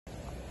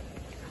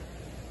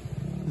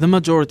The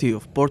majority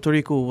of Puerto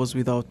Rico was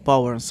without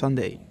power on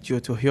Sunday due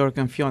to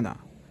Hurricane Fiona,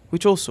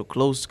 which also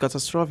caused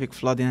catastrophic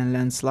flooding and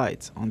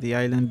landslides on the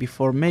island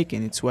before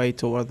making its way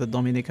toward the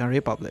Dominican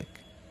Republic.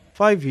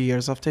 5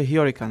 years after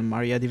Hurricane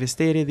Maria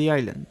devastated the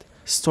island,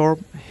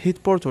 storm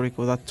hit Puerto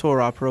Rico that tore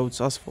up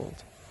roads'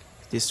 asphalt,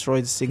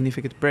 destroyed a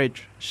significant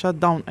bridge, shut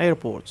down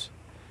airports,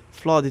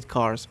 flooded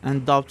cars,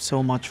 and dumped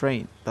so much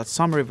rain that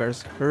some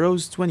rivers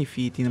rose 20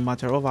 feet in a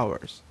matter of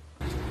hours.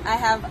 I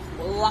have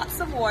lots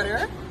of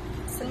water,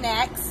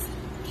 snacks,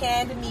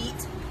 canned meat,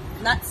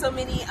 not so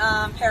many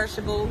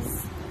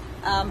perishables,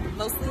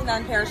 mostly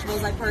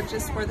non-perishables I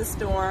purchased for the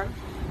storm.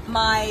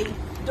 My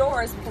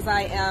doors, because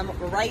I am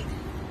right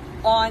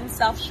on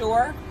South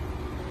Shore,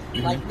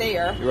 like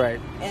there,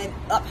 right, and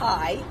up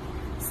high.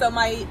 So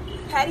my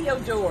patio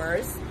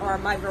doors, or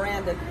my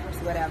veranda doors,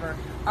 whatever,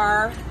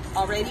 are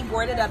already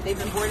boarded up. They've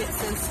been boarded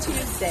since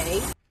Tuesday.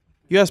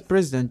 U.S.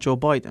 President Joe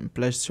Biden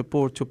pledged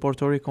support to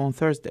Puerto Rico on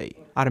Thursday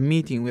at a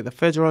meeting with the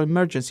federal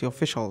emergency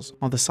officials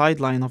on the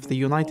sideline of the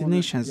United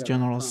Nations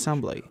General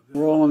Assembly.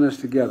 We're all in this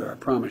together, I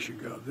promise you,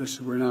 Gov.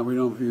 We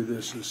don't view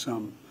this as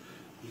some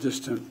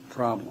distant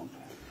problem.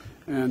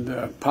 And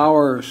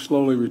power is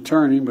slowly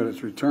returning, but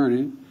it's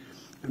returning,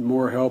 and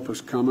more help is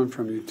coming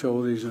from the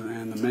utilities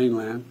and the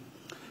mainland.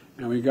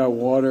 And we got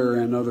water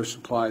and other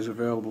supplies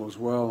available as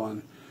well,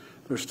 and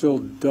there's still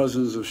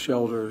dozens of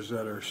shelters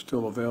that are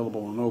still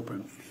available and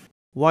open.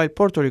 While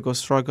Puerto Rico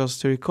struggles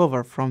to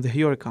recover from the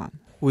hurricane,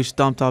 which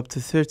dumped up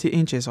to 30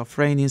 inches of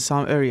rain in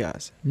some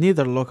areas,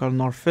 neither local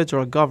nor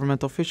federal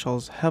government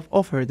officials have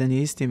offered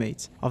any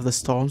estimates of the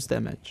storm's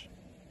damage.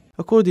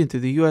 According to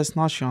the U.S.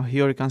 National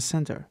Hurricane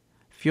Center,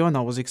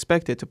 Fiona was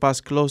expected to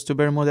pass close to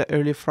Bermuda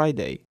early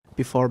Friday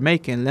before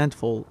making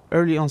landfall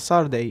early on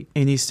Saturday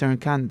in eastern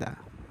Canada.